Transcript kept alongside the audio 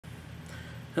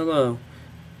Hello.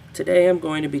 Today I'm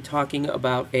going to be talking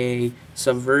about a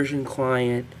Subversion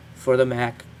client for the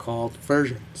Mac called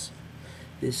Versions.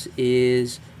 This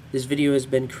video has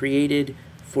been created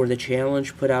for the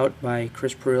challenge put out by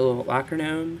Chris Pirillo at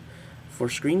Lockernome for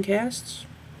screencasts.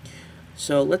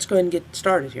 So let's go ahead and get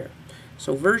started here.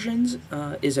 So Versions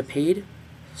is a paid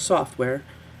software,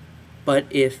 but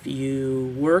if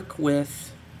you work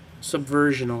with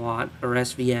Subversion a lot, or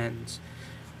SVNs,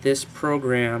 this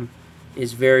program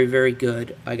is very, very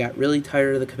good. I got really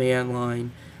tired of the command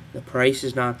line. The price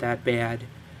is not that bad,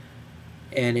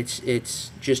 and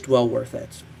it's just well worth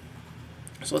it.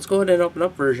 So let's go ahead and open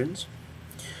up Versions.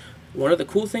 One of the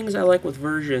cool things I like with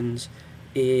Versions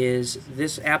is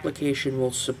this application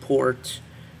will support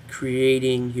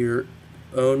creating your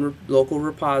own local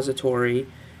repository,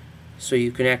 so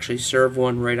you can actually serve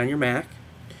one right on your Mac.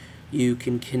 You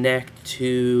can connect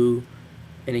to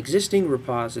an existing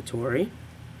repository,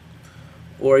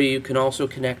 or you can also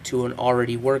connect to an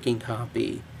already working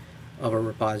copy of a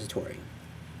repository.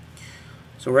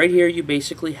 So right here you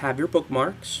basically have your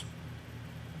bookmarks,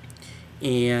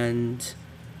 and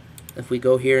if we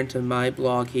go here into my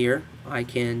blog here, I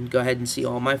can go ahead and see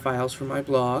all my files from my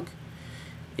blog.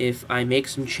 If I make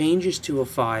some changes to a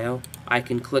file, I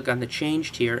can click on the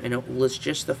changed here and it will list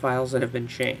just the files that have been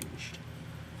changed.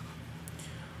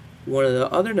 One of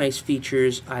the other nice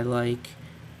features I like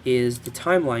is the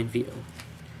timeline view.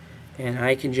 And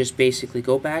I can just basically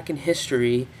go back in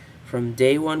history from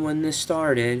day one when this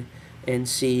started and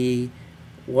see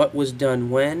what was done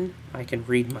when. I can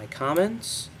read my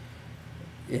comments,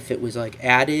 if it was like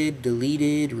added,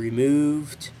 deleted,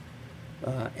 removed.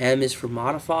 M is for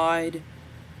modified.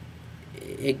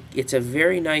 It's a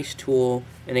very nice tool,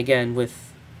 and again,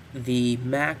 with the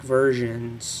Mac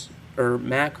versions or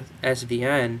Mac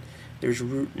SVN, there's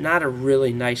not a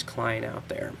really nice client out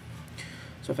there.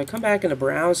 So if I come back and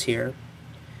browse here,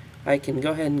 I can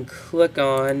go ahead and click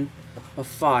on a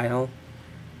file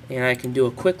and I can do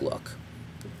a quick look,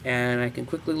 and I can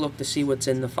quickly look to see what's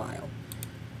in the file.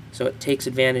 So it takes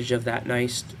advantage of that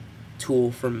nice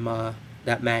tool from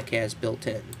that Mac has built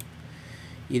in.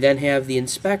 You then have the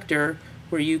inspector,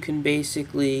 where you can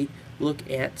basically look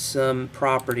at some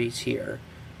properties here.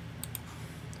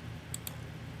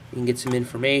 You can get some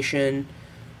information.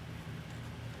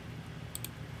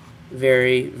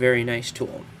 Very, very nice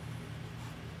tool.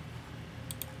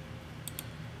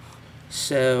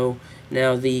 So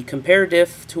now the compare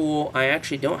diff tool, I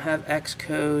actually don't have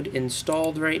Xcode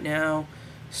installed right now,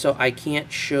 so I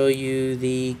can't show you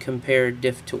the compare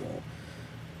diff tool.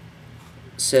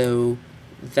 So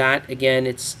that, again,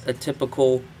 it's a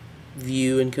typical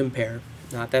view and compare,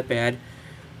 not that bad.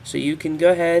 So you can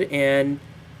go ahead and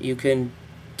you can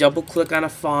double click on a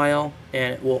file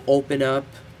and it will open up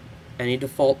any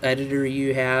default editor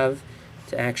you have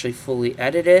to actually fully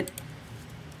edit it.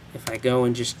 If I go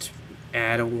and just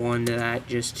add a 1 to that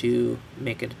just to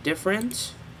make it a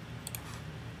difference,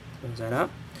 close that up.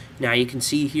 Now you can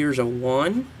see here's a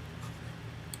 1.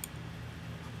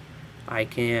 I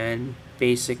can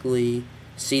basically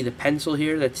see the pencil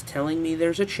here that's telling me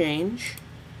there's a change.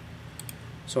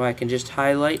 So I can just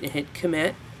highlight and hit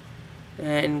commit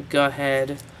and go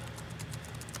ahead,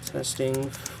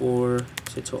 testing for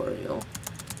tutorial.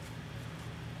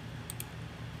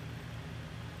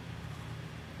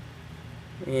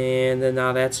 And then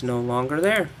now that's no longer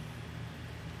there.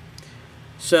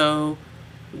 So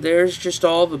there's just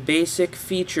all the basic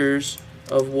features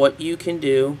of what you can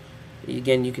do.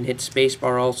 Again, you can hit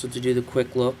spacebar also to do the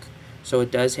quick look. So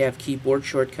it does have keyboard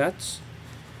shortcuts.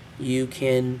 You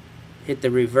can hit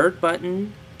the revert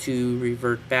button to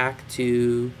revert back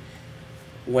to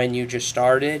when you just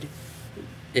started,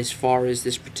 as far as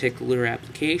this particular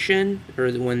application,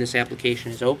 or when this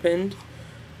application is opened.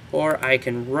 Or I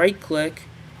can right click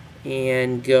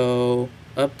and go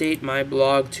update my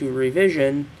blog to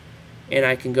revision, and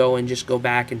I can go and just go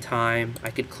back in time.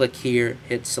 I could click here,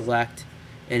 hit select,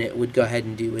 and it would go ahead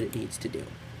and do what it needs to do.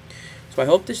 So I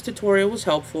hope this tutorial was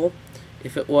helpful.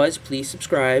 If it was, please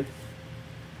subscribe.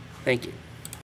 Thank you.